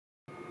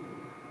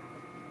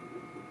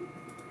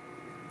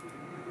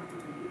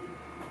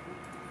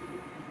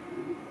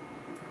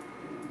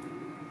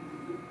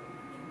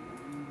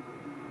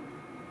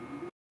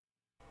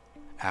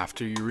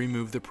After you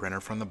remove the printer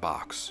from the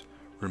box,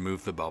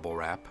 remove the bubble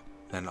wrap,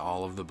 then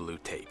all of the blue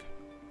tape.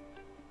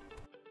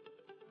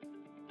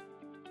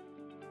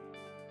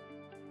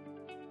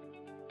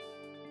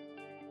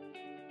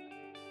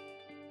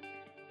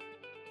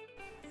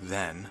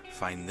 Then,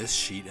 find this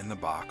sheet in the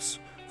box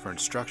for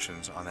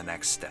instructions on the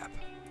next step.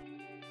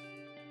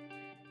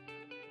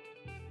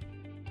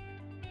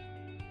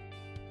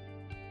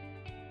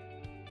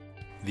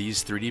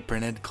 These 3D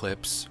printed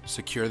clips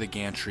secure the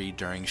gantry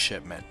during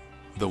shipment.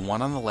 The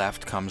one on the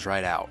left comes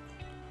right out,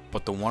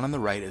 but the one on the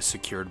right is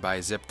secured by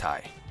a zip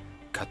tie.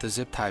 Cut the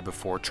zip tie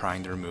before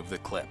trying to remove the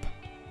clip.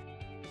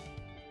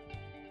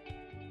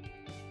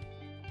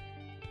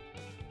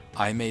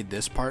 I made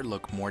this part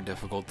look more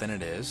difficult than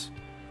it is,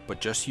 but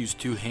just use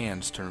 2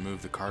 hands to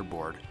remove the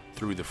cardboard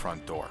through the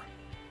front door.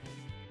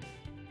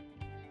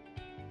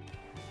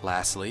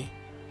 Lastly,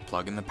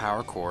 plug in the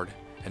power cord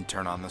and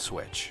turn on the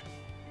switch.